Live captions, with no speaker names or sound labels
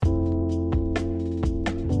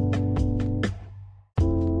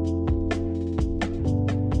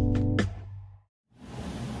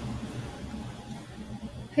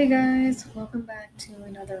Hey guys, welcome back to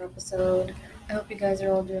another episode. I hope you guys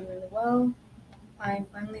are all doing really well. I'm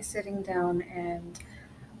finally sitting down and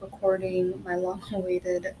recording my long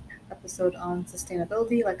awaited episode on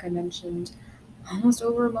sustainability, like I mentioned almost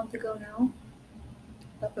over a month ago now.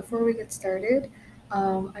 But before we get started,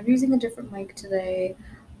 I'm using a different mic today,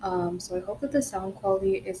 so I hope that the sound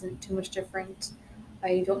quality isn't too much different.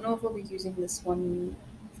 I don't know if I'll be using this one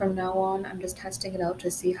from now on. I'm just testing it out to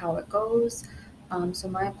see how it goes. So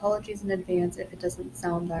my apologies in advance if it doesn't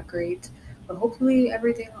sound that great, but hopefully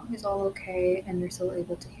everything is all okay and you're still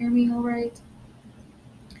able to hear me all right.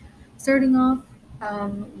 Starting off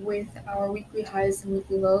with our weekly highs and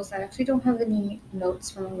weekly lows, I actually don't have any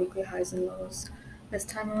notes for my weekly highs and lows this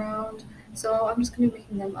time around, so I'm just going to be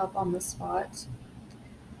making them up on the spot.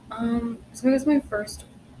 So I guess my first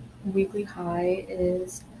weekly high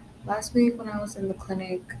is last week when I was in the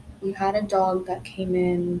clinic, we had a dog that came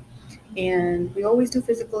in, and we always do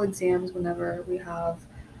physical exams whenever we have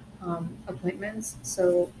appointments.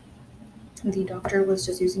 So the doctor was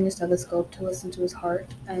just using a stethoscope to listen to his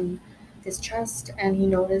heart and his chest, and he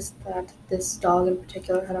noticed that this dog in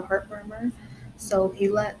particular had a heart murmur. So he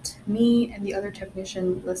let me and the other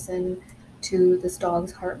technician listen to this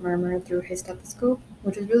dog's heart murmur through his stethoscope,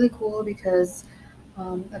 which is really cool because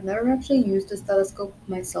I've never actually used a stethoscope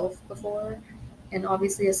myself before. And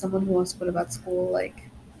obviously, as someone who wants to go to vet school, like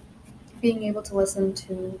being able to listen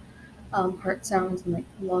to heart sounds and like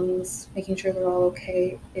lungs, making sure they're all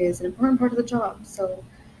okay is an important part of the job. So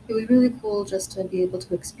it was really cool just to be able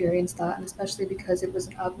to experience that, and especially because it was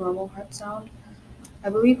an abnormal heart sound. I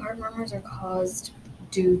believe heart murmurs are caused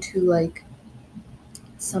due to like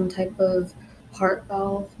some type of heart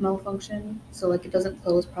valve malfunction, so like it doesn't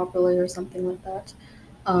close properly or something like that.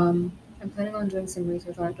 I'm planning on doing some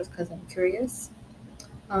research on it just because I'm curious.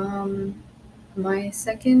 Um, my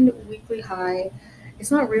second weekly high,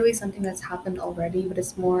 it's not really something that's happened already, but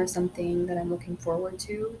it's more something that I'm looking forward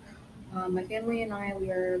to. My family and I,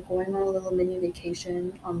 we are going on a little mini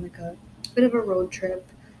vacation on like a bit of a road trip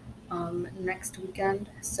next weekend.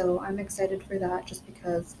 So I'm excited for that just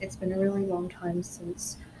because it's been a really long time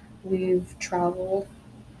since we've traveled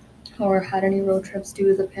or had any road trips due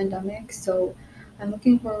to the pandemic. So I'm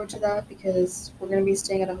looking forward to that because we're going to be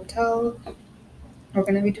staying at a hotel. We're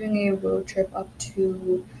going to be doing a road trip up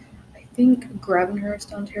to, I think,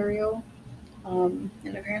 Gravenhurst, Ontario. And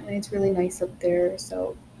apparently it's really nice up there.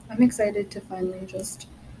 So I'm excited to finally just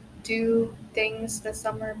do things this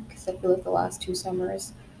summer because I feel like the last 2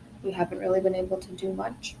 summers we haven't really been able to do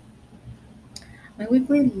much. My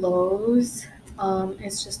weekly lows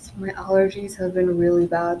is just my allergies have been really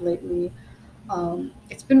bad lately.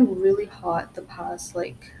 It's been really hot the past,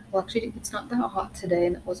 like, well, actually, it's not that hot today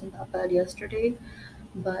and it wasn't that bad yesterday,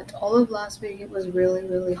 but all of last week it was really,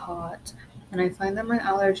 really hot. And I find that my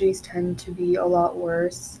allergies tend to be a lot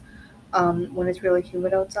worse when it's really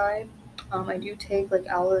humid outside. I do take like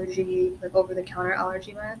like over the counter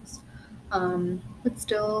allergy meds, but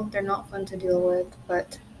still, they're not fun to deal with.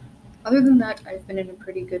 But other than that, I've been in a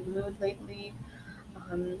pretty good mood lately.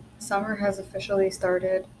 Summer has officially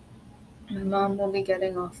started. My mom will be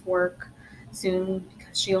getting off work soon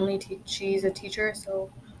because she's a teacher,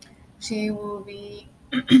 so she will be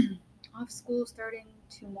off school starting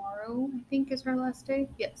tomorrow, I think is her last day.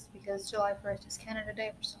 Yes, because July 1st is Canada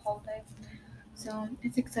Day, which is a holiday. So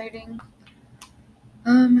it's exciting.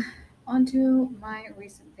 Um, On to my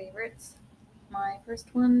recent favorites. My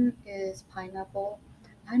first one is pineapple.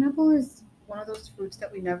 Pineapple is one of those fruits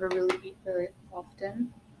that we never really eat very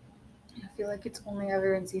often. I feel like it's only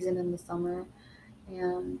ever in season in the summer,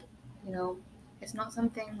 and you know, it's not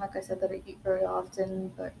something like I said that I eat very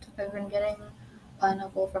often, but I've been getting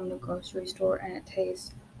pineapple from the grocery store and it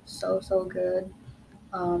tastes so good.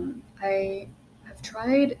 I have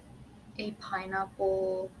tried a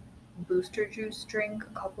pineapple booster juice drink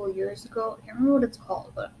a couple years ago. I can't remember what it's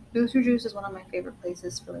called, but booster juice is one of my favorite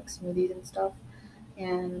places for like smoothies and stuff.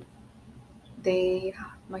 And they,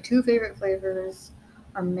 my two favorite flavors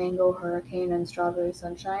are mango hurricane and strawberry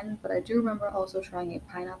sunshine, but I do remember also trying a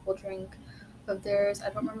pineapple drink of theirs. I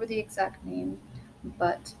don't remember the exact name,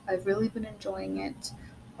 but I've really been enjoying it.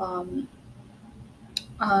 Um,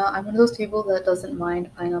 I'm one of those people that doesn't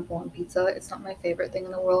mind pineapple on pizza. It's not my favorite thing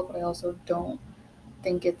in the world, but I also don't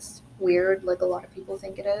think it's weird like a lot of people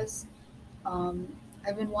think it is.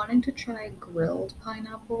 I've been wanting to try grilled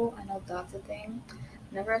pineapple. I know that's a thing.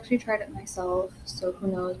 Never actually tried it myself, so who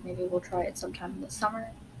knows? Maybe we'll try it sometime in the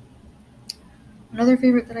summer. Another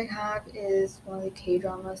favorite that I have is one of the K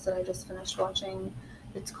dramas that I just finished watching.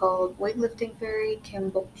 It's called Weightlifting Fairy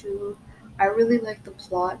Kim Bokju. I really liked the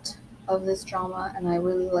plot of this drama, and I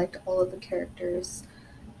really liked all of the characters.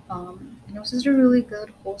 And it was just a really good,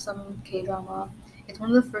 wholesome K-drama. It's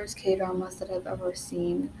one of the first K-dramas that I've ever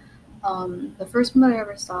seen. The first one that I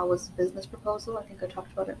ever saw was Business Proposal. I think I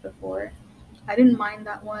talked about it before. I didn't mind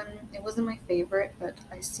that one. It wasn't my favorite, but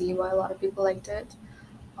I see why a lot of people liked it.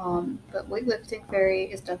 But Weightlifting Fairy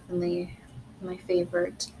is definitely my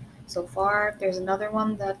favorite so far. There's another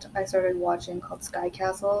one that I started watching called Sky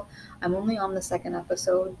Castle. I'm only on the second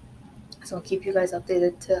episode, so I'll keep you guys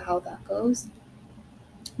updated to how that goes.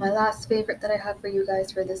 My last favorite that I have for you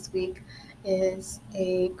guys for this week is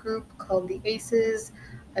a group called the Aces.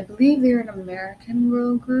 I believe they're an American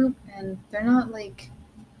girl group, and they're not like,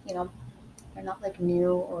 you know, they're not like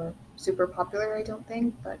new or super popular, I don't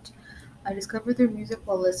think, but I discovered their music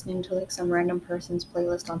while listening to like some random person's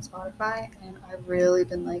playlist on Spotify, and I've really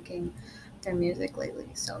been liking their music lately.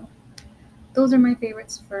 So those are my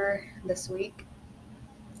favorites for this week.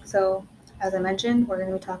 So as I mentioned, we're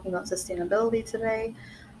going to be talking about sustainability today.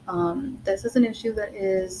 This is an issue that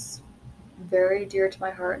is very dear to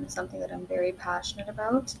my heart and something that I'm very passionate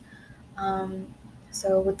about. Um,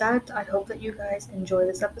 so with that, I hope that you guys enjoy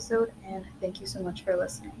this episode, and thank you so much for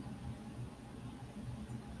listening.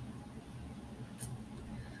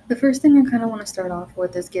 The first thing I kind of want to start off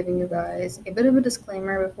with is giving you guys a bit of a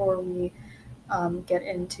disclaimer before we get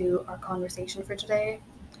into our conversation for today.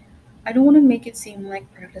 I don't want to make it seem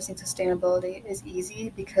like practicing sustainability is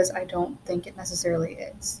easy because I don't think it necessarily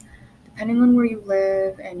is. Depending on where you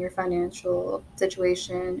live and your financial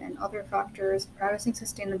situation and other factors, practicing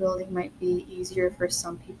sustainability might be easier for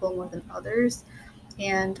some people more than others.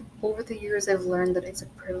 And over the years, I've learned that it's a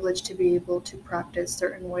privilege to be able to practice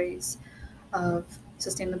certain ways of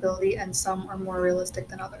sustainability, and some are more realistic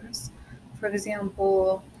than others. For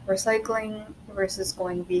example, recycling versus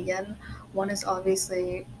going vegan. One is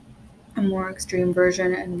obviously a more extreme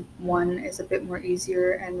version, and one is a bit more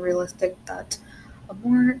easier and realistic that a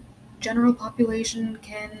more general population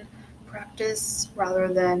can practice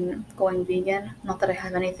rather than going vegan. Not that I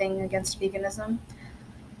have anything against veganism.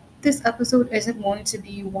 This episode isn't going to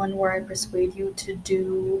be one where I persuade you to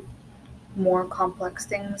do more complex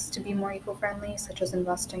things to be more eco-friendly, such as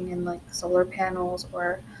investing in like solar panels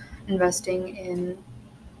or investing in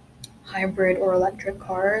hybrid or electric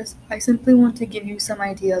cars. I simply want to give you some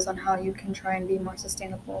ideas on how you can try and be more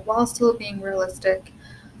sustainable while still being realistic.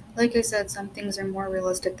 Like I said, some things are more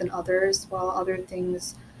realistic than others, while other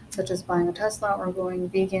things, such as buying a Tesla or going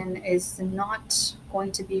vegan, is not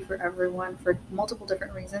going to be for everyone for multiple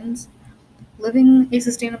different reasons. Living a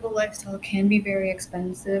sustainable lifestyle can be very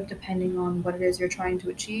expensive depending on what it is you're trying to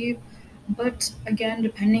achieve. But again,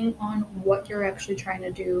 depending on what you're actually trying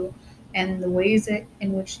to do and the ways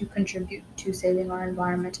in which you contribute to saving our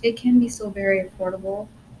environment, it can be still very affordable.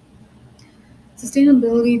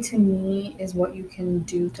 Sustainability to me is what you can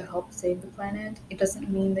do to help save the planet. It doesn't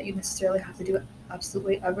mean that you necessarily have to do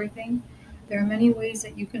absolutely everything. There are many ways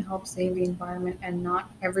that you can help save the environment, and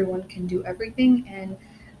not everyone can do everything, and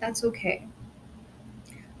that's okay.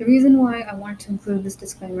 The reason why I wanted to include this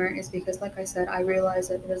disclaimer is because, like I said, I realize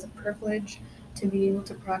that it is a privilege to be able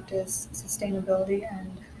to practice sustainability,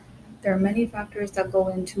 and there are many factors that go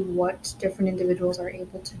into what different individuals are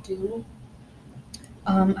able to do.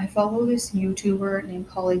 I follow this YouTuber named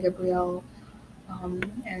Holly Gabrielle,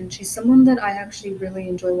 and she's someone that I actually really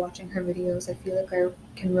enjoy watching her videos. I feel like I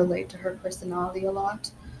can relate to her personality a lot.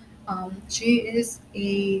 She is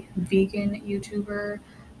a vegan YouTuber,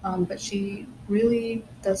 but she really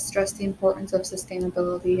does stress the importance of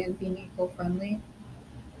sustainability and being eco-friendly.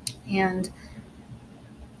 And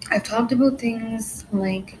I've talked about things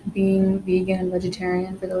like being vegan and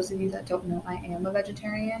vegetarian. For those of you that don't know, I am a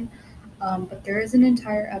vegetarian. But there is an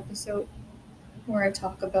entire episode where I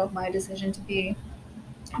talk about my decision to be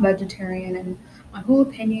vegetarian and my whole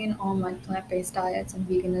opinion on like plant-based diets and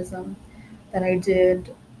veganism that I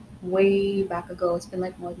did way back ago. It's been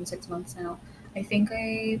like more than 6 months now. I think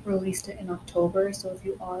I released it in October, so if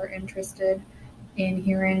you are interested in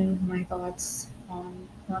hearing my thoughts on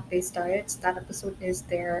plant-based diets, that episode is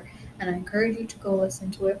there, and I encourage you to go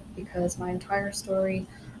listen to it because my entire story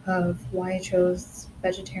of why I chose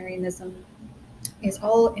vegetarianism is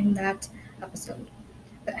all in that episode.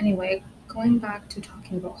 But anyway, going back to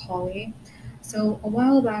talking about Holly. So a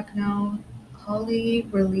while back now, Holly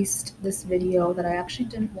released this video that I actually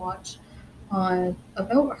didn't watch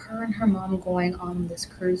about her and her mom going on this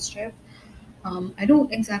cruise ship. I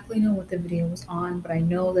don't exactly know what the video was on, but I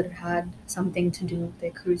know that it had something to do with a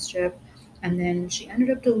cruise ship. And then she ended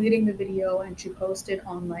up deleting the video, and she posted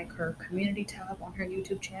on like her community tab on her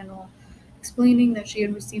YouTube channel explaining that she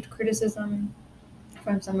had received criticism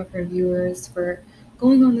from some of her viewers for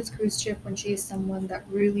going on this cruise ship when she is someone that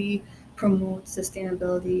really promotes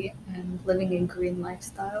sustainability and living a green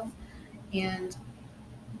lifestyle. And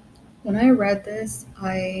when I read this,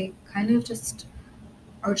 I kind of just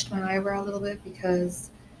arched my eyebrow a little bit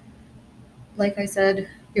because, like I said,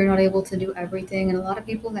 you're not able to do everything. And a lot of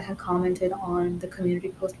people that had commented on the community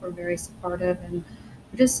post were very supportive and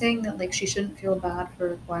were just saying that like she shouldn't feel bad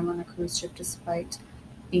for going on a cruise ship despite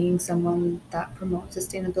being someone that promotes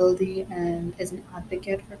sustainability and is an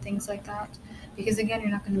advocate for things like that. Because again, you're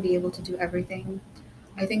not going to be able to do everything.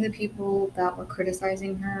 I think the people that were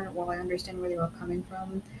criticizing her, while I understand where they were coming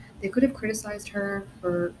from, they could have criticized her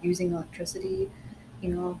for using electricity.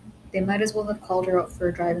 You know, they might as well have called her out for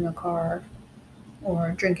driving a car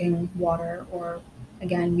or drinking water or,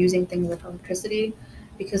 again, using things like electricity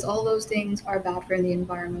because all those things are bad for the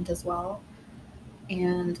environment as well.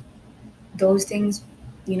 And those things,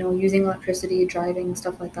 using electricity, driving,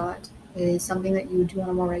 stuff like that, is something that you do on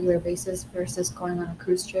a more regular basis versus going on a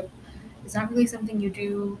cruise trip. It's not really something you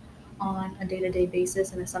do on a day to day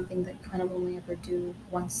basis, and it's something that you kind of only ever do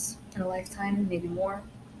once in a lifetime, maybe more.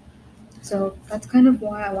 So that's kind of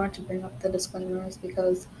why I wanted to bring up the disclaimers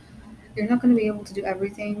because you're not going to be able to do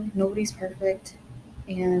everything. Nobody's perfect.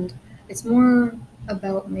 And it's more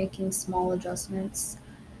about making small adjustments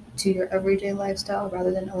to your everyday lifestyle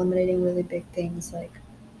rather than eliminating really big things like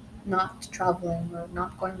not traveling or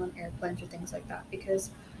not going on airplanes or things like that.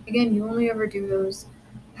 Because, again, you only ever do those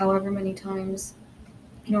however many times.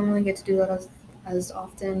 You don't really get to do that as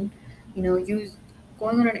often. You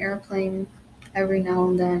going on an airplane every now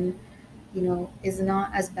and then is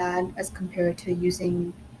not as bad as compared to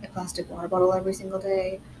using a plastic water bottle every single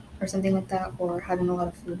day or something like that, or having a lot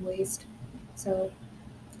of food waste. So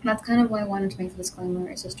that's kind of why I wanted to make the disclaimer,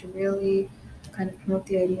 is just to really kind of promote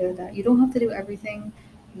the idea that you don't have to do everything,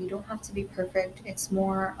 you don't have to be perfect. It's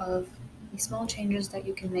more of the small changes that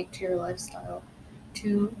you can make to your lifestyle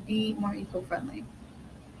to be more eco friendly.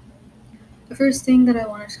 The first thing that I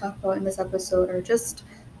want to talk about in this episode are just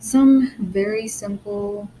some very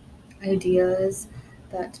simple ideas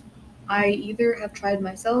that I either have tried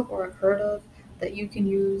myself or have heard of that you can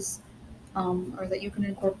use or that you can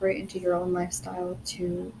incorporate into your own lifestyle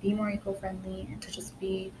to be more eco-friendly and to just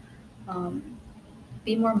um,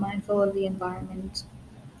 be more mindful of the environment.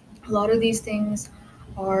 A lot of these things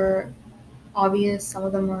are obvious, some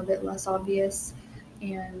of them are a bit less obvious,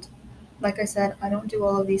 and like I said, I don't do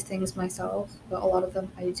all of these things myself, but a lot of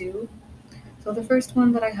them I do. So the first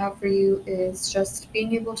one that I have for you is just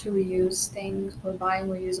being able to reuse things or buying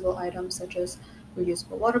reusable items such as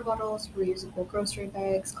reusable water bottles, reusable grocery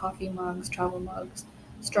bags, coffee mugs, travel mugs,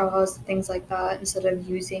 straws, things like that, instead of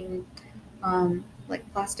using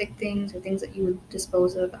like plastic things or things that you would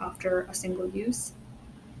dispose of after a single use.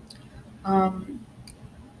 Um,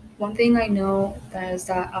 One thing I know that is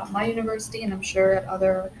that at my university, and I'm sure at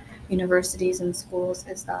other universities and schools,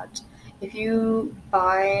 is that if you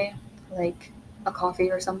buy like a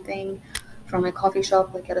coffee or something from a coffee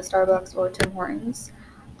shop, like at a Starbucks or Tim Hortons,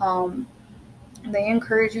 um, they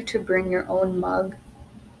encourage you to bring your own mug,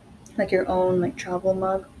 like your own like travel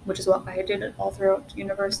mug, which is what I did all throughout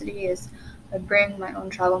university. Is I bring my own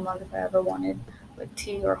travel mug if I ever wanted like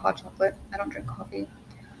tea or hot chocolate. I don't drink coffee,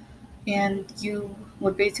 and you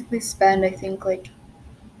would basically spend, I think, like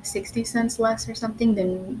 60 cents less or something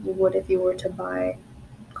than you would if you were to buy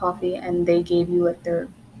coffee and they gave you like their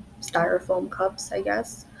styrofoam cups, I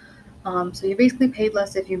guess. So you basically paid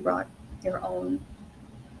less if you brought your own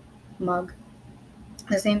mug.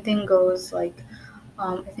 The same thing goes like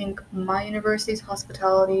I think my university's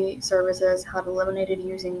hospitality services had eliminated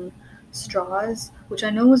using straws, which I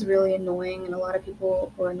know was really annoying, and a lot of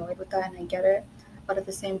people were annoyed with that, and I get it. But at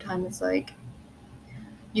the same time, it's like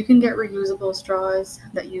you can get reusable straws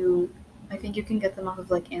that I think you can get them off of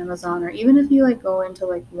like Amazon, or even if you like go into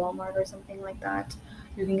like Walmart or something like that,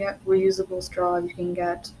 you can get reusable straws. You can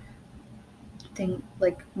get thing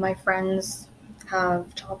like my friends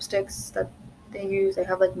have chopsticks that they use. They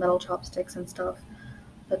have like metal chopsticks and stuff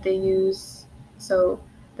that they use. So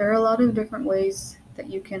there are a lot of different ways that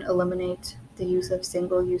you can eliminate the use of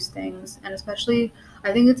single-use things, and especially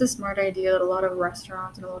I think it's a smart idea that a lot of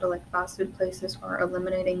restaurants and a lot of like fast food places are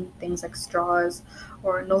eliminating things like straws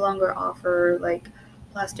or no longer offer like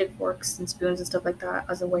plastic forks and spoons and stuff like that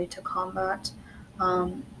as a way to combat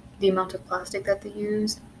um, the amount of plastic that they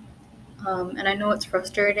use. And I know it's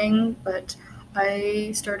frustrating, but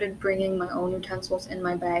I started bringing my own utensils in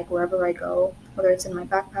my bag wherever I go, whether it's in my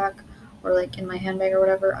backpack or like in my handbag or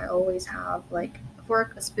whatever. I always have like a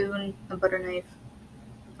fork, a spoon, a butter knife,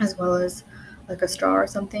 as well as like a straw or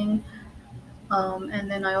something. And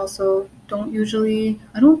then I also don't usually,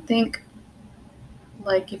 I don't think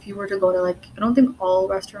Like if you were to go to like, I don't think all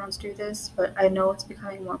restaurants do this, but I know it's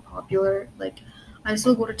becoming more popular. Like I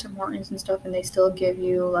still go to Tim Hortons and stuff, and they still give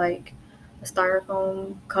you like the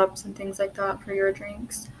styrofoam cups and things like that for your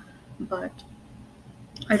drinks. But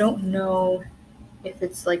I don't know if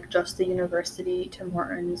it's like just the university Tim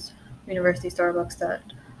Hortons, university Starbucks that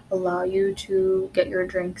allow you to get your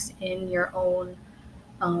drinks in your own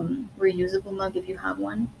reusable mug if you have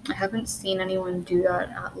one. I haven't seen anyone do that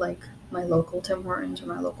at like my local Tim Hortons or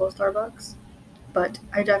my local Starbucks, but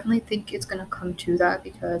I definitely think it's gonna come to that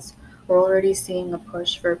because we're already seeing a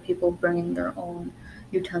push for people bringing their own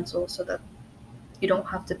utensils so that you don't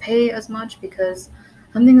have to pay as much, because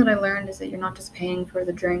something that I learned is that you're not just paying for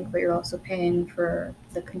the drink, but you're also paying for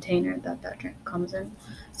the container that that drink comes in.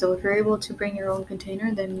 So if you're able to bring your own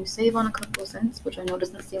container, then you save on a couple cents, which I know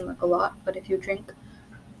doesn't seem like a lot, but if you drink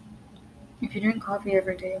coffee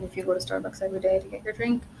every day and if you go to Starbucks every day to get your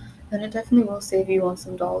drink, then it definitely will save you on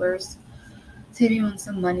some dollars, save you on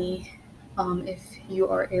some money, if you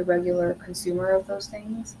are a regular consumer of those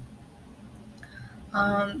things.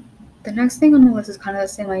 Um, the next thing on the list is kind of the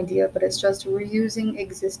same idea, but it's just reusing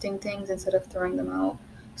existing things instead of throwing them out.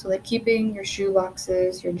 So, like keeping your shoe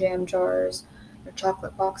boxes, your jam jars, your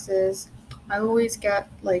chocolate boxes. I always get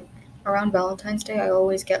like around Valentine's Day, I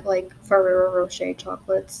always get like Ferrero Rocher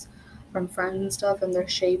chocolates from friends and stuff, and they're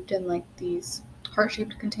shaped in like these heart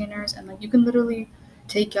shaped containers, and like you can literally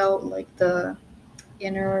take out like the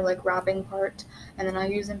inner like wrapping part, and then I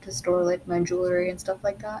use them to store like my jewelry and stuff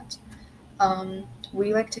like that.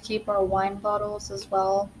 We like to keep our wine bottles as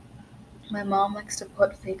well. My mom likes to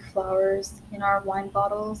put fake flowers in our wine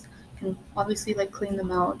bottles. You can obviously like clean them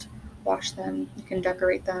out, wash them, you can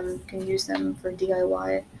decorate them, you can use them for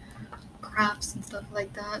DIY crafts and stuff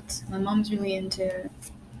like that. My mom's really into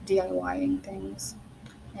DIYing things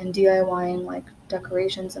and DIYing like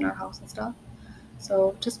decorations in our house and stuff.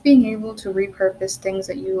 So just being able to repurpose things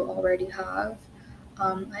that you already have.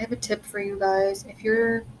 I have a tip for you guys. If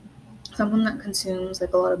you're someone that consumes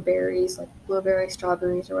like a lot of berries, like blueberries,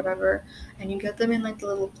 strawberries, or whatever, and you get them in like the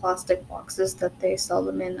little plastic boxes that they sell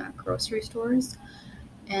them in at grocery stores,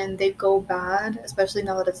 and they go bad, especially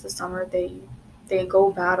now that it's the summer, they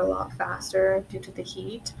go bad a lot faster due to the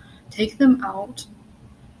heat. Take them out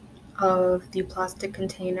of the plastic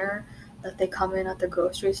container that they come in at the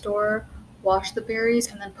grocery store, wash the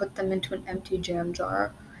berries, and then put them into an empty jam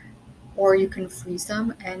jar, or you can freeze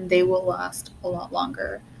them and they will last a lot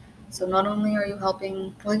longer. So not only are you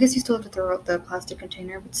helping, well, I guess you still have to throw out the plastic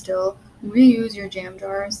container, but still reuse your jam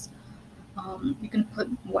jars. You can put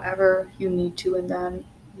whatever you need to in them.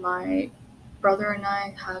 My brother and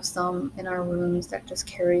I have some in our rooms that just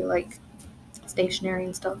carry like stationery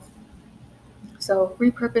and stuff. So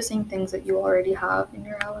repurposing things that you already have in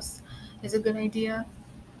your house is a good idea.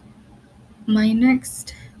 My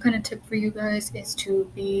next kind of tip for you guys is to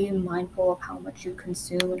be mindful of how much you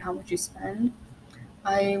consume and how much you spend.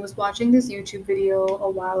 I was watching this YouTube video a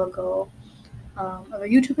while ago, of a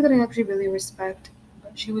YouTuber that I actually really respect.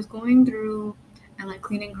 But she was going through and like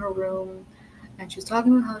cleaning her room, and she was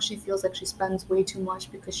talking about how she feels like she spends way too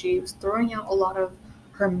much because she was throwing out a lot of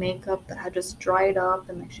her makeup that had just dried up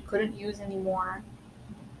and like she couldn't use anymore.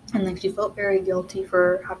 And like she felt very guilty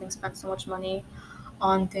for having spent so much money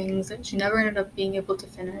on things that she never ended up being able to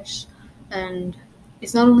finish. And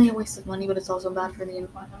it's not only a waste of money, but it's also bad for the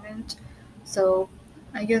environment. So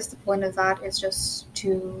I guess the point of that is just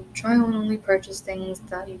to try and only purchase things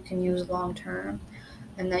that you can use long term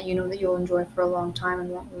and that you know that you'll enjoy for a long time and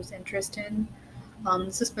won't lose interest in.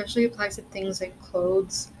 This especially applies to things like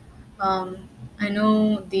clothes. I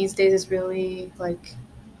know these days is really like,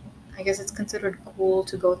 I guess it's considered cool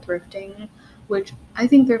to go thrifting, which I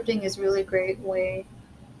think thrifting is really a great way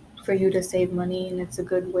for you to save money, and it's a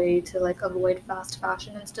good way to like avoid fast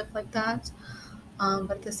fashion and stuff like that.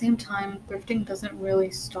 But at the same time, thrifting doesn't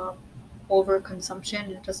really stop overconsumption.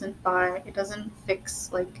 It doesn't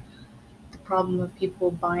fix like the problem of people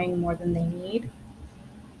buying more than they need.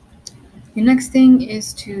 The next thing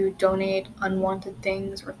is to donate unwanted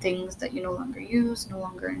things or things that you no longer use, no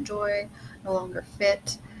longer enjoy, no longer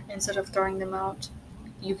fit, instead of throwing them out.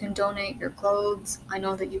 You can donate your clothes. I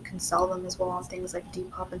know that you can sell them as well on things like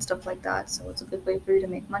Depop and stuff like that, so it's a good way for you to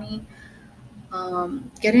make money.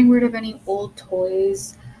 Getting rid of any old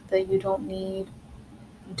toys that you don't need,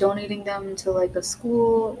 donating them to like a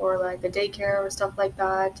school or like a daycare or stuff like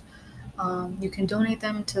that. You can donate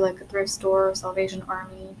them to like a thrift store or Salvation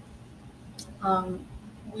Army. Um,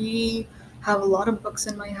 we have a lot of books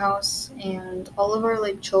in my house, and all of our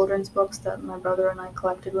like children's books that my brother and I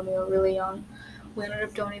collected when we were really young, We ended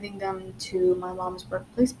up donating them to my mom's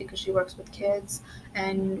workplace because she works with kids,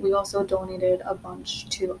 and we also donated a bunch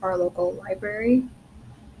to our local library.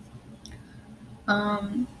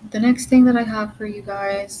 The next thing that I have for you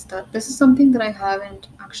guys, that this is something that I haven't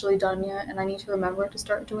actually done yet, and I need to remember to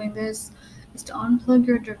start doing this, is to unplug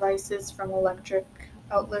your devices from electric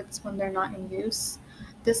outlets when they're not in use.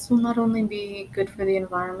 This will not only be good for the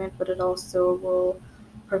environment, but it also will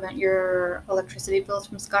prevent your electricity bills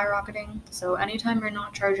from skyrocketing. So anytime you're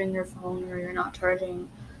not charging your phone or you're not charging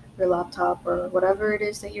your laptop or whatever it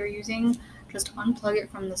is that you're using, just unplug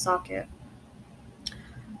it from the socket.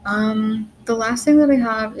 The last thing that I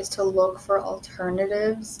have is to look for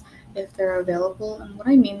alternatives if they're available. And what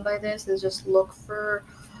I mean by this is just look for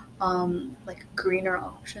like greener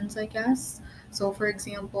options, I guess. So, for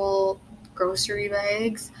example, grocery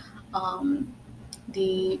bags, um,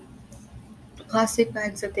 the plastic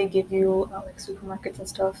bags that they give you at like supermarkets and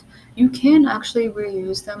stuff, you can actually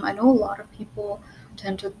reuse them. I know a lot of people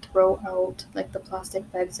tend to throw out like the plastic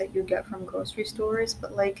bags that you get from grocery stores,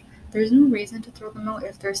 but like there's no reason to throw them out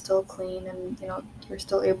if they're still clean and you're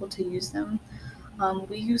still able to use them.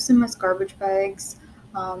 We use them as garbage bags.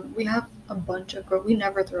 We have a bunch of we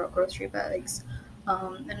never throw out grocery bags.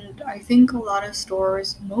 And I think a lot of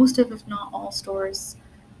stores, most of if not all stores,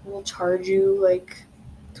 will charge you like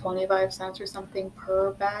 25 cents or something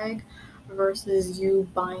per bag versus you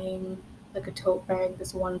buying like a tote bag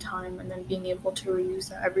this one time and then being able to reuse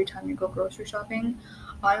that every time you go grocery shopping.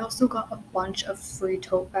 I also got a bunch of free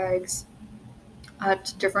tote bags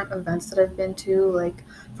at different events that I've been to, like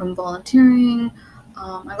from volunteering.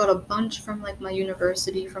 I got a bunch from like my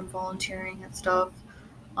university from volunteering and stuff.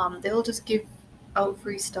 They'll just give out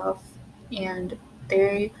free stuff, and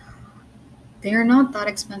they they are not that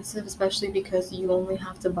expensive, especially because you only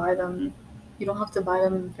have to buy them. You don't have to buy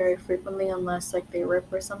them very frequently unless like they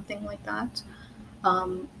rip or something like that.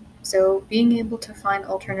 Um, so being able to find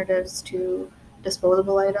alternatives to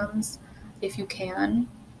disposable items, if you can.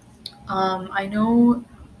 I know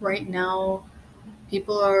right now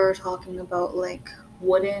people are talking about like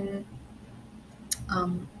wooden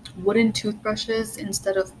um, wooden toothbrushes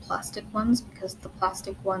instead of plastic ones because the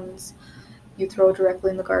plastic ones you throw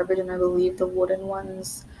directly in the garbage, and I believe the wooden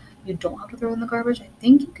ones you don't have to throw in the garbage. I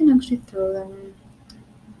think you can actually throw them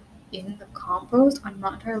in the compost. I'm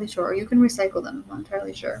not entirely sure. Or you can recycle them. I'm not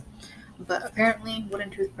entirely sure. But apparently,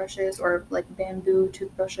 wooden toothbrushes or like bamboo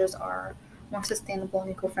toothbrushes are more sustainable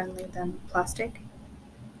and eco-friendly than plastic.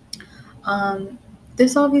 Um,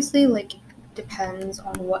 this obviously like depends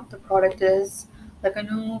on what the product is. Like I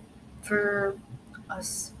know for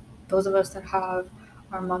us, those of us that have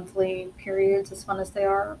our monthly periods, as fun as they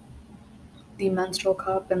are, the menstrual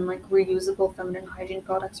cup and like reusable feminine hygiene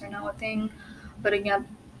products are now a thing. But again,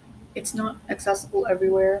 it's not accessible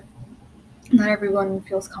everywhere. Not everyone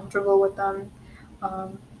feels comfortable with them,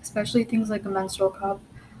 especially things like a menstrual cup.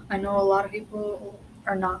 I know a lot of people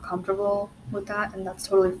are not comfortable with that, and that's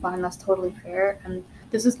totally fine. That's totally fair. And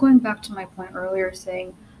this is going back to my point earlier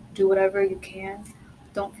saying do whatever you can.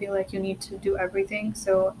 Don't feel like you need to do everything.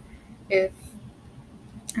 So if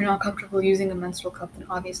you're not comfortable using a menstrual cup, then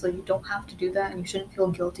obviously you don't have to do that, and you shouldn't feel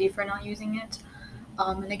guilty for not using it.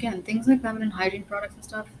 And again, things like feminine hygiene products and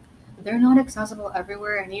stuff, they're not accessible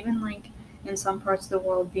everywhere, and even like in some parts of the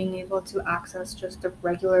world, being able to access just the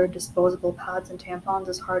regular disposable pads and tampons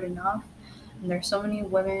is hard enough. And there's so many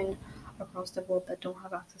women across the world that don't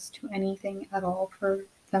have access to anything at all for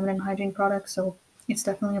feminine hygiene products, so it's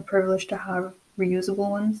definitely a privilege to have reusable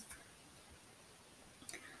ones.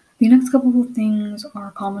 The next couple of things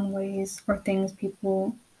are common ways or things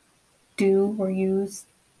people do or use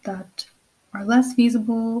that are less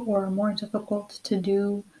feasible or more difficult to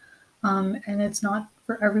do, and it's not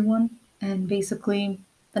for everyone. And basically,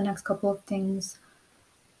 the next couple of things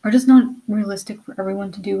are just not realistic for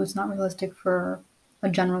everyone to do. It's not realistic for a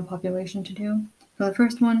general population to do. For the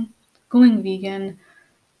first one, going vegan.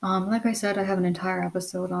 Like I said, I have an entire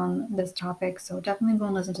episode on this topic, so definitely go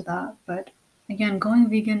and listen to that. But again, going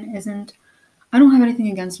vegan isn't. I don't have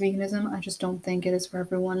anything against veganism. I just don't think it is for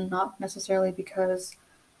everyone. Not necessarily because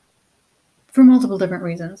for multiple different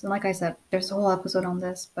reasons. And like I said, there's a whole episode on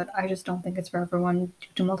this, but I just don't think it's for everyone due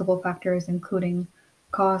to multiple factors, including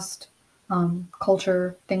cost,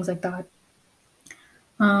 culture, things like that.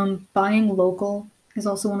 Buying local is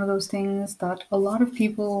also one of those things that a lot of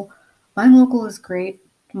people buying local is great,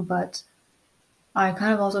 but I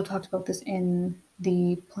kind of also talked about this in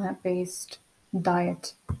the plant based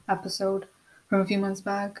diet episode from a few months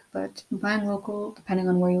back. But buying local, depending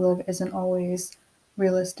on where you live, isn't always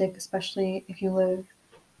realistic, especially if you live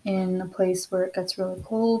in a place where it gets really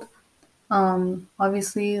cold.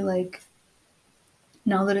 Obviously, like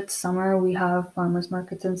now that it's summer, we have farmers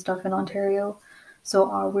markets and stuff in Ontario,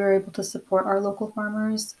 so we're able to support our local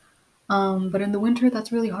farmers. But in the winter,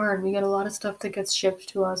 that's really hard. We get a lot of stuff that gets shipped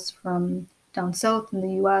to us from down south in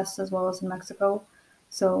the US as well as in Mexico.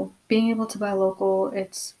 So being able to buy local,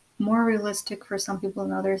 it's more realistic for some people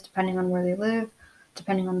than others, depending on where they live,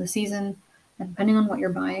 depending on the season, and depending on what you're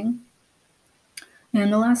buying.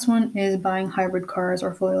 And the last one is buying hybrid cars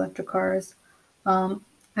or fully electric cars.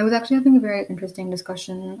 I was actually having a very interesting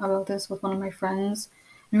discussion about this with one of my friends,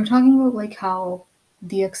 and we were talking about like how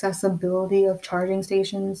the accessibility of charging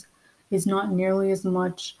stations is not nearly as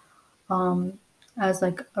much as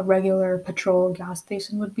like a regular petrol gas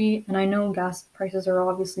station would be. And I know gas prices are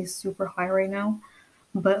obviously super high right now,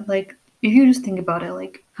 but like if you just think about it,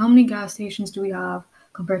 like how many gas stations do we have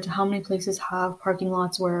compared to how many places have parking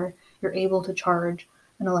lots where you're able to charge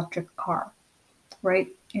an electric car, right?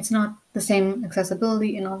 It's not the same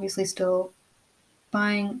accessibility, and obviously still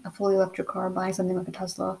buying a fully electric car, buying something like a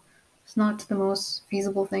Tesla, it's not the most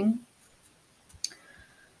feasible thing.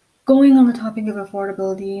 Going on the topic of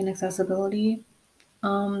affordability and accessibility,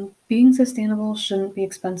 being sustainable shouldn't be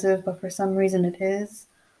expensive, but for some reason it is.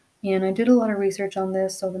 And I did a lot of research on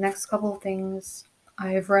this, so the next couple of things,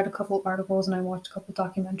 I've read a couple of articles and I watched a couple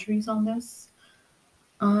of documentaries on this.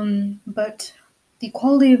 But the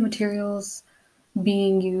quality of materials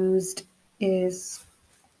being used is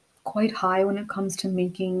quite high when it comes to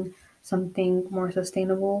making something more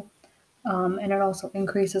sustainable, and it also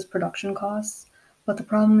increases production costs. But the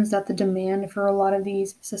problem is that the demand for a lot of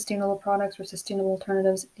these sustainable products or sustainable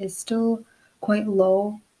alternatives is still quite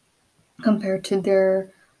low compared to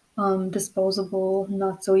their disposable,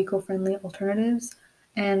 not so eco friendly alternatives.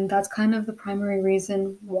 And that's kind of the primary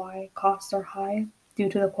reason why costs are high due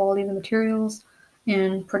to the quality of the materials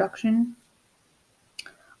and production.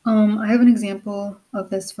 I have an example of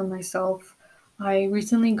this for myself. I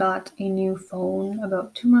recently got a new phone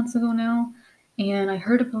about 2 months ago now, and I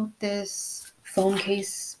heard about this phone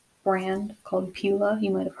case brand called Pila. You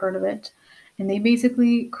might have heard of it. And they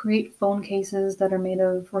basically create phone cases that are made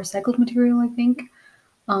of recycled material, I think.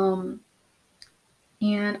 Um,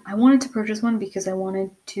 and I wanted to purchase one because I wanted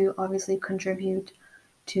to obviously contribute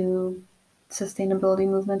to sustainability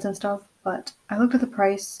movements and stuff. But I looked at the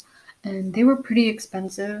price and they were pretty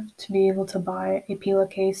expensive to be able to buy a Pila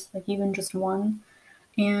case, like even just one.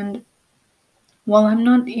 And while I'm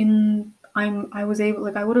not in, I was able,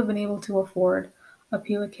 like I would have been able to afford a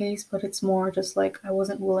Pila case, but it's more just like I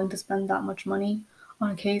wasn't willing to spend that much money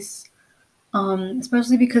on a case.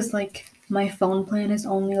 Especially because like my phone plan is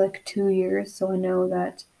only like 2 years, so I know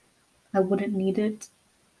that I wouldn't need it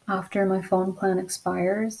after my phone plan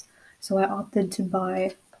expires. So I opted to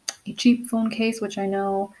buy a cheap phone case, which I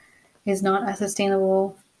know is not as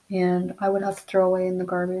sustainable and I would have to throw away in the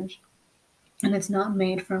garbage. And it's not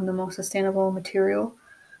made from the most sustainable material.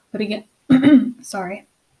 But again, sorry,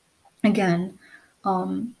 again,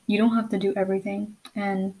 you don't have to do everything.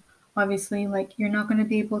 And obviously, like, you're not going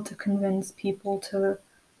to be able to convince people to,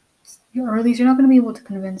 or at least you're not going to be able to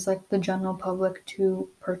convince, like, the general public to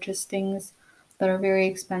purchase things that are very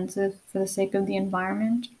expensive for the sake of the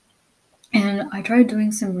environment. And I tried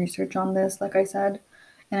doing some research on this, like I said,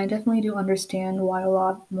 and I definitely do understand why a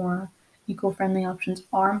lot more eco friendly options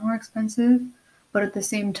are more expensive. But at the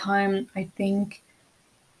same time, I think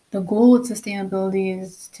the goal with sustainability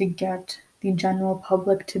is to get the general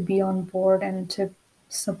public to be on board and to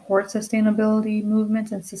support sustainability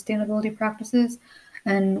movements and sustainability practices.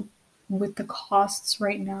 And with the costs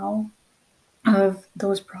right now of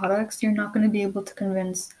those products, you're not going to be able to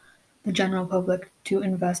convince the general public to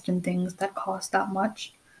invest in things that cost that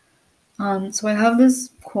much. So I have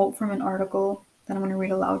this quote from an article that I'm going to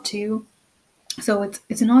read aloud to you. So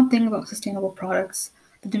it's an odd thing about sustainable products.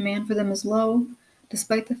 The demand for them is low,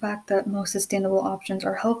 despite the fact that most sustainable options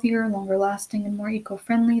are healthier, longer lasting, and more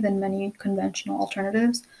eco-friendly than many conventional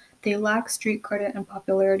alternatives. They lack street credit and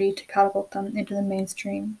popularity to catapult them into the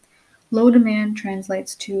mainstream. Low demand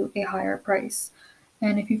translates to a higher price.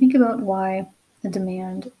 And if you think about why the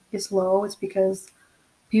demand is low, it's because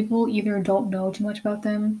people either don't know too much about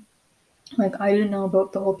them. Like, I didn't know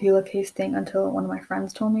about the whole Pila case thing until one of my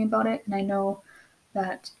friends told me about it, and I know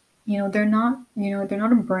that they're not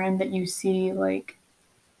a brand that you see like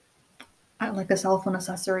at like a cell phone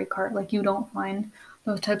accessory cart. Like, you don't find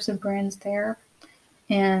those types of brands there,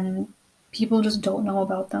 and people just don't know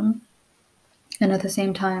about them. And at the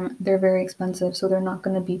same time, they're very expensive, so they're not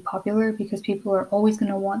going to be popular because people are always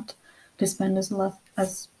going to want to spend as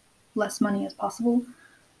less money as possible.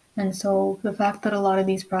 And so the fact that a lot of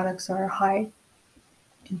these products are high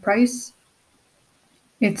in price,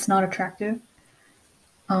 it's not attractive.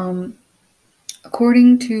 Um,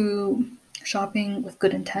 According to Shopping with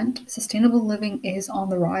Good Intent, sustainable living is on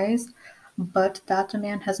the rise, but that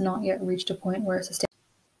demand has not yet reached a point where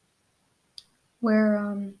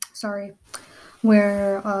sorry,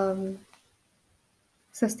 where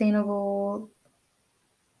sustainable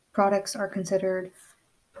products are considered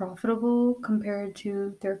profitable compared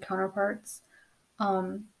to their counterparts.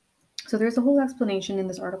 Um, so there's a whole explanation in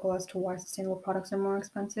this article as to why sustainable products are more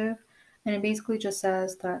expensive, and it basically just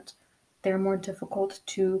says that they're more difficult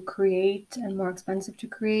to create and more expensive to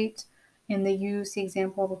create, and they use the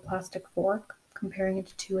example of a plastic fork, comparing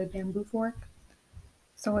it to a bamboo fork.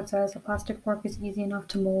 So it says a plastic fork is easy enough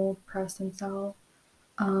to mold, press, and sell,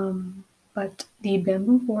 but the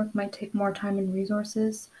bamboo fork might take more time and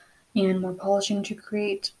resources and more polishing to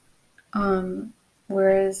create,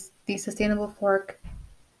 whereas the sustainable fork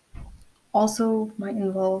also might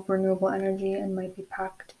involve renewable energy and might be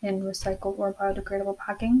packed in recycled or biodegradable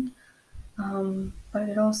packing. But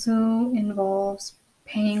it also involves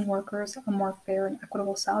paying workers a more fair and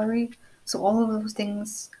equitable salary. So all of those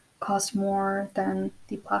things cost more than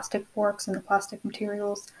the plastic forks and the plastic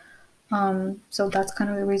materials. So that's kind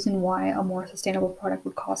of the reason why a more sustainable product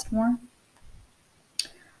would cost more.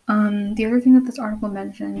 The other thing that this article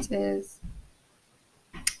mentions is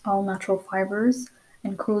all natural fibers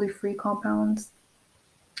and cruelty free compounds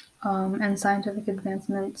and scientific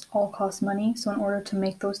advancements all cost money. So, in order to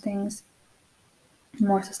make those things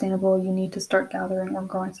more sustainable, you need to start gathering or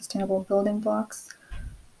growing sustainable building blocks.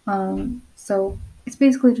 So, it's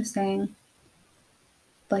basically just saying,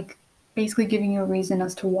 like, basically giving you a reason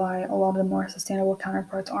as to why a lot of the more sustainable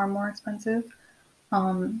counterparts are more expensive.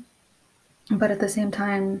 Um, but at the same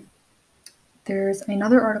time, there's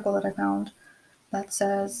another article that I found that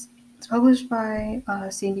says it's published by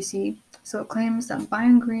CBC. So it claims that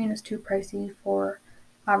buying green is too pricey for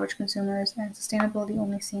average consumers, and sustainability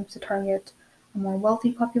only seems to target a more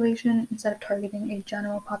wealthy population instead of targeting a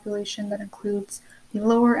general population that includes the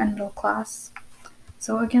lower and middle class.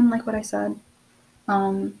 So again, like what I said,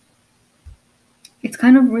 um, it's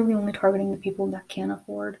kind of really only targeting the people that can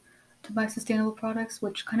afford to buy sustainable products,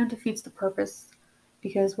 which kind of defeats the purpose.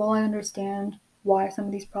 Because while I understand why some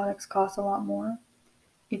of these products cost a lot more,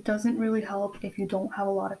 it doesn't really help if you don't have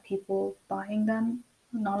a lot of people buying them.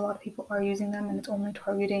 Not a lot of people are using them, and it's only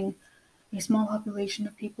targeting a small population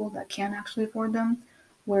of people that can actually afford them.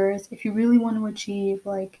 Whereas if you really want to achieve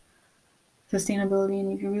like sustainability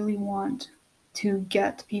and if you really want to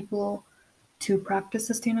get people to practice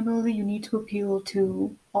sustainability, you need to appeal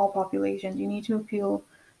to all populations. You need to appeal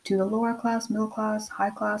to the lower class, middle class,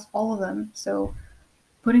 high class, all of them. So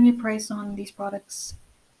putting a price on these products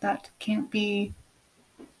that can't be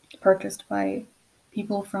purchased by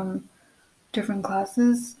people from different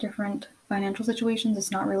classes, different financial situations,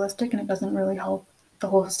 is not realistic and it doesn't really help the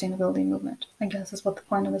whole sustainability movement, I guess is what the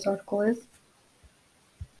point of this article is.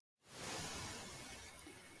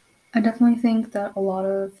 I definitely think that a lot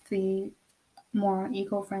of the more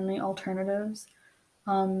eco-friendly alternatives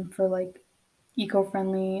for like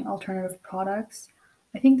eco-friendly alternative products,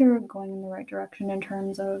 I think they're going in the right direction in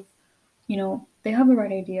terms of, they have the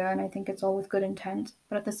right idea and I think it's all with good intent,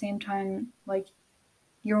 but at the same time, like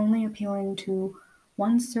you're only appealing to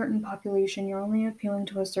one certain population, you're only appealing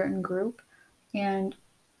to a certain group. And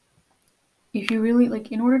if you really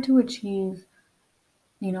like, in order to achieve,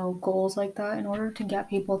 goals like that, in order to get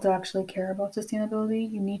people to actually care about sustainability,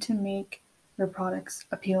 you need to make your products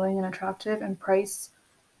appealing and attractive, and price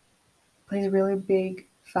plays a really big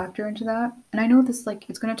factor into that. And I know this, like,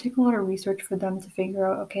 it's going to take a lot of research for them to figure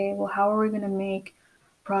out, okay, well, how are we going to make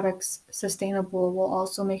products sustainable while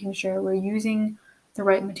also making sure we're using the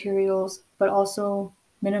right materials, but also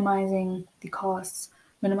minimizing the costs,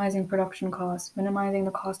 minimizing production costs, minimizing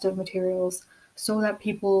the cost of materials, so that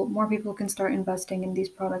more people can start investing in these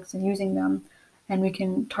products and using them. And we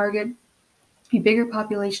can target a bigger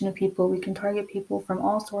population of people. We can target people from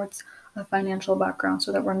all sorts of financial backgrounds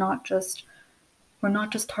so that we're not just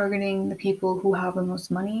targeting the people who have the most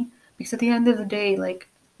money, because at the end of the day, like,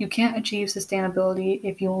 you can't achieve sustainability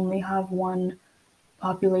if you only have one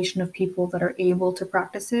population of people that are able to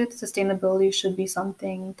practice it. Sustainability should be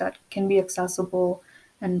something that can be accessible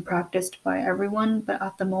and practiced by everyone, but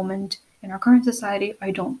at the moment in our current society,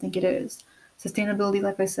 I don't think it is. Sustainability,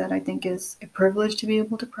 like I said, I think is a privilege to be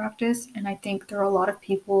able to practice, and I think there are a lot of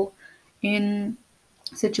people in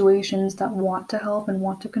situations that want to help and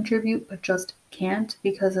want to contribute but just can't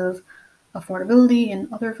because of affordability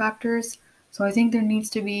and other factors. So I think there needs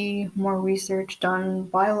to be more research done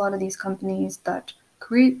by a lot of these companies that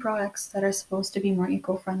create products that are supposed to be more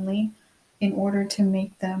eco-friendly in order to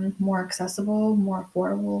make them more accessible, more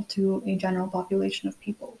affordable to a general population of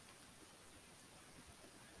people.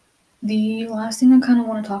 The last thing I kind of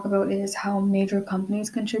want to talk about is how major companies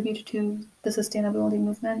contribute to the sustainability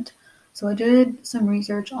movement. So I did some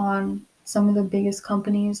research on some of the biggest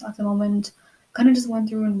companies at the moment, kind of just went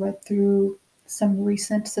through and read through some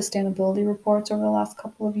recent sustainability reports over the last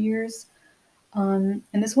couple of years. In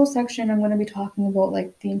this whole section, I'm going to be talking about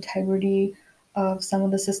like the integrity of some of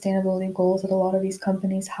the sustainability goals that a lot of these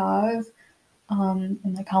companies have, and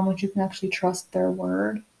like how much you can actually trust their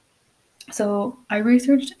word. So I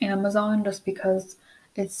researched Amazon just because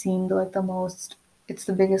it seemed like it's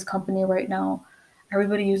the biggest company right now.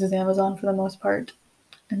 Everybody uses Amazon for the most part.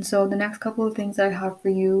 And so the next couple of things that I have for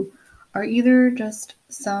you are either just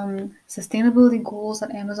some sustainability goals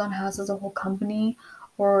that Amazon has as a whole company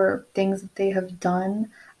or things that they have done,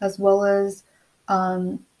 as well as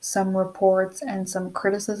some reports and some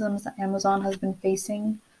criticisms that Amazon has been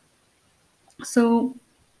facing. So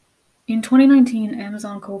in 2019,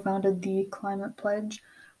 Amazon co founded the Climate Pledge,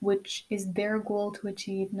 which is their goal to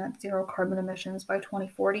achieve net zero carbon emissions by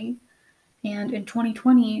 2040. And in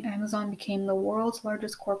 2020, Amazon became the world's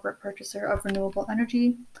largest corporate purchaser of renewable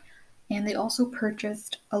energy. And they also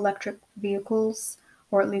purchased electric vehicles,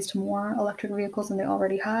 or at least more electric vehicles than they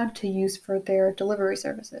already had, to use for their delivery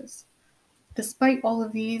services. Despite all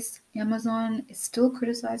of these, Amazon is still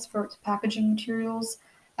criticized for its packaging materials,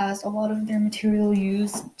 as a lot of their material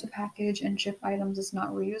used to package and ship items is not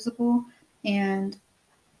reusable, and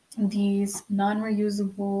these non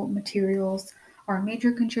reusable materials are a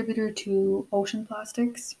major contributor to ocean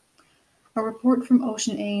plastics. A report from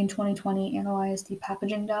Ocean A in 2020 analyzed the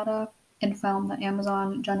packaging data and found that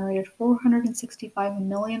Amazon generated 465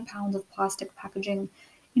 million pounds of plastic packaging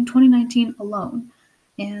in 2019 alone.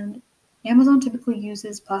 And Amazon typically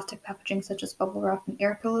uses plastic packaging such as bubble wrap and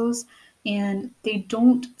air pillows, and they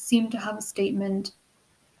don't seem to have a statement,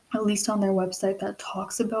 at least on their website, that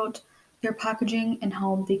talks about their packaging and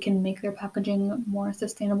how they can make their packaging more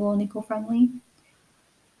sustainable and eco friendly.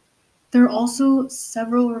 There are also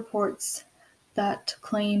several reports that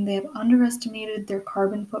claim they have underestimated their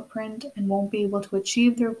carbon footprint and won't be able to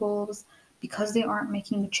achieve their goals because they aren't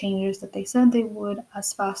making the changes that they said they would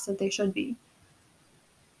as fast as they should be.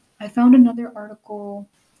 I found another article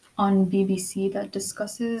on BBC that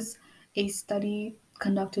discusses a study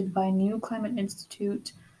conducted by New Climate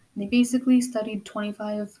Institute. They basically studied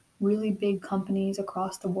 25 really big companies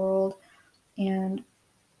across the world, and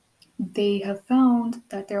they have found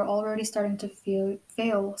that they're already starting to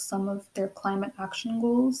fail some of their climate action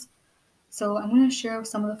goals. So I'm going to share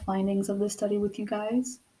some of the findings of this study with you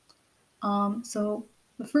guys. So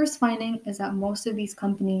the first finding is that most of these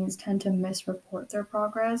companies tend to misreport their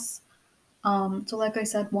progress. So like I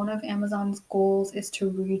said, one of Amazon's goals is to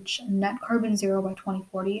reach net carbon zero by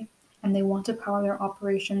 2040, and they want to power their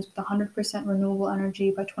operations with 100% renewable energy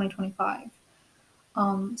by 2025.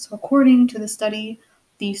 So according to the study,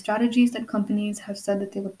 the strategies that companies have said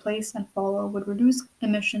that they would place and follow would reduce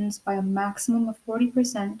emissions by a maximum of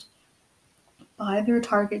 40% by their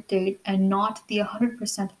target date and not the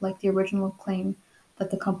 100% like the original claim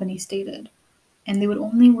that the company stated. And they would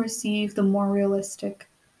only receive the more realistic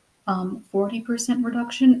 40%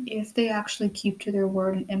 reduction if they actually keep to their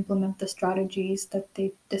word and implement the strategies that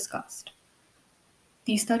they discussed.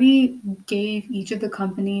 The study gave each of the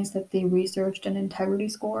companies that they researched an integrity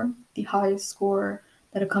score. The highest score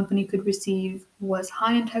that a company could receive was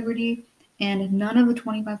high integrity, and none of the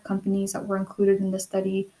 25 companies that were included in the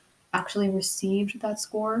study actually received that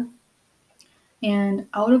score. And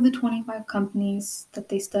out of the 25 companies that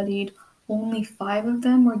they studied, only 5 of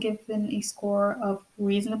them were given a score of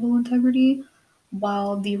reasonable integrity,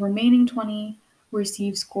 while the remaining 20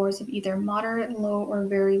 received scores of either moderate, low, or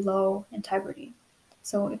very low integrity.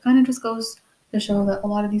 So it kind of just goes to show that a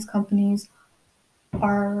lot of these companies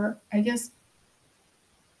are, I guess,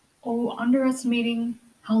 underestimating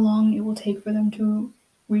how long it will take for them to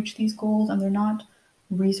reach these goals, and they're not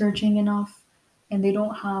researching enough, and they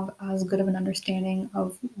don't have as good of an understanding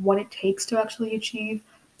of what it takes to actually achieve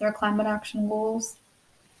their climate action goals.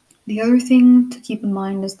 The other thing to keep in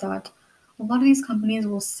mind is that a lot of these companies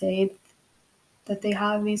will say that they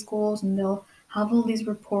have these goals and they'll have all these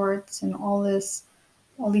reports and all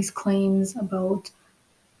these claims about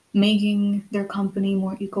making their company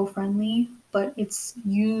more eco-friendly, but it's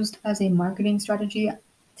used as a marketing strategy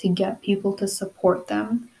to get people to support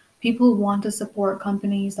them. People want to support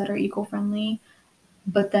companies that are eco-friendly,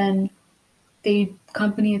 but then the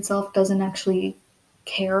company itself doesn't actually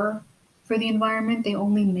care for the environment. They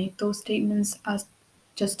only make those statements as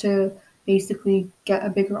just to basically get a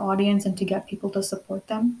bigger audience and to get people to support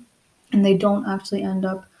them. And they don't actually end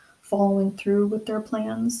up following through with their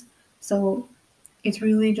plans. So it's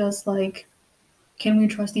really just like can we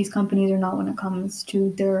trust these companies or not when it comes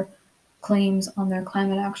to their claims on their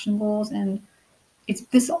climate action goals? And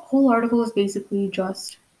this whole article is basically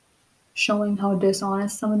just showing how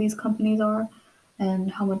dishonest some of these companies are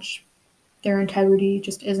and how much their integrity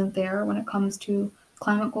just isn't there when it comes to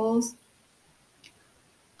climate goals.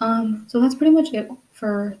 So that's pretty much it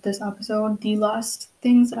for this episode. The last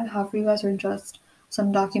things that I have for you guys are just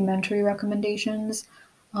some documentary recommendations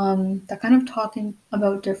that kind of talking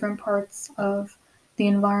about different parts of the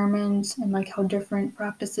environment and like how different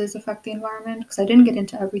practices affect the environment. Because I didn't get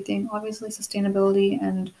into everything. Obviously, sustainability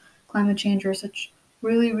and climate change are such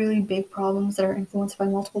really, really big problems that are influenced by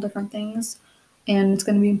multiple different things, and it's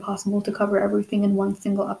going to be impossible to cover everything in one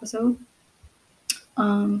single episode.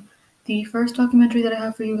 Um, the first documentary that I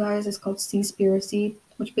have for you guys is called Seaspiracy,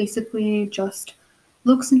 which basically just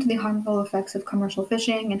looks into the harmful effects of commercial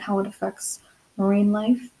fishing and how it affects marine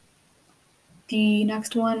life. The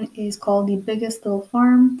next one is called The Biggest Little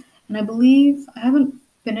Farm, and I believe I haven't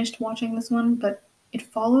finished watching this one, but it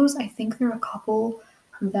follows, I think they're a couple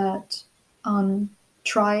that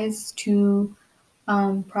tries to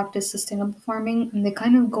practice sustainable farming, and they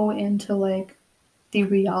kind of go into like the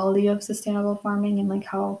reality of sustainable farming and like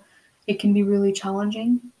how it can be really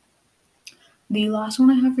challenging. The last one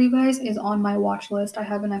I have for you guys is on my watch list. I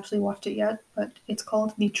haven't actually watched it yet, but it's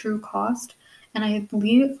called The True Cost, and I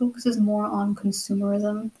believe it focuses more on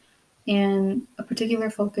consumerism and a particular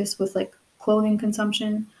focus with like clothing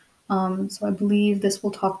consumption. So I believe this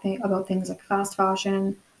will talk about things like fast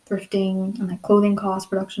fashion, thrifting, and like clothing costs,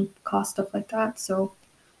 production costs, stuff like that. So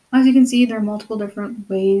as you can see, there are multiple different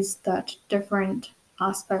ways that different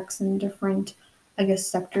aspects and different, I guess,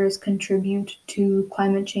 sectors contribute to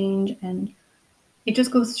climate change. And it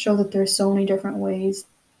just goes to show that there's so many different ways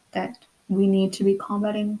that we need to be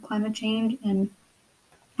combating climate change. And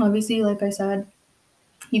obviously, like I said,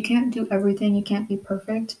 you can't do everything, you can't be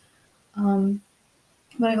perfect. Um,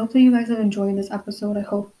 but I hope that you guys have enjoyed this episode. I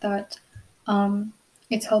hope that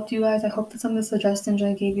it's helped you guys. I hope that some of the suggestions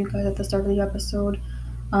I gave you guys at the start of the episode,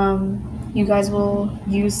 you guys will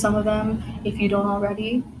use some of them if you don't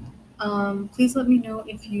already. Please let me know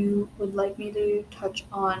if you would like me to touch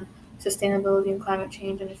on sustainability and climate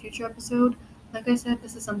change in a future episode. Like I said,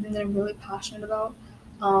 this is something that I'm really passionate about,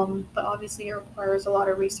 but obviously it requires a lot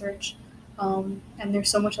of research, and there's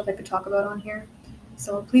so much that I could talk about on here.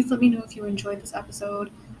 So please let me know if you enjoyed this episode.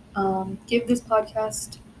 Give this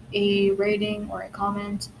podcast a rating or a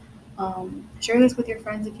comment. Share this with your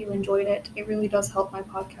friends if you enjoyed it. It really does help my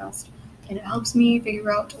podcast, and it helps me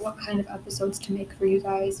figure out what kind of episodes to make for you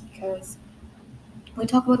guys because we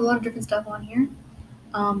talk about a lot of different stuff on here.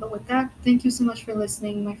 But with that, thank you so much for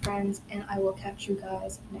listening, my friends, and I will catch you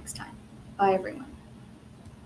guys next time. Bye, everyone.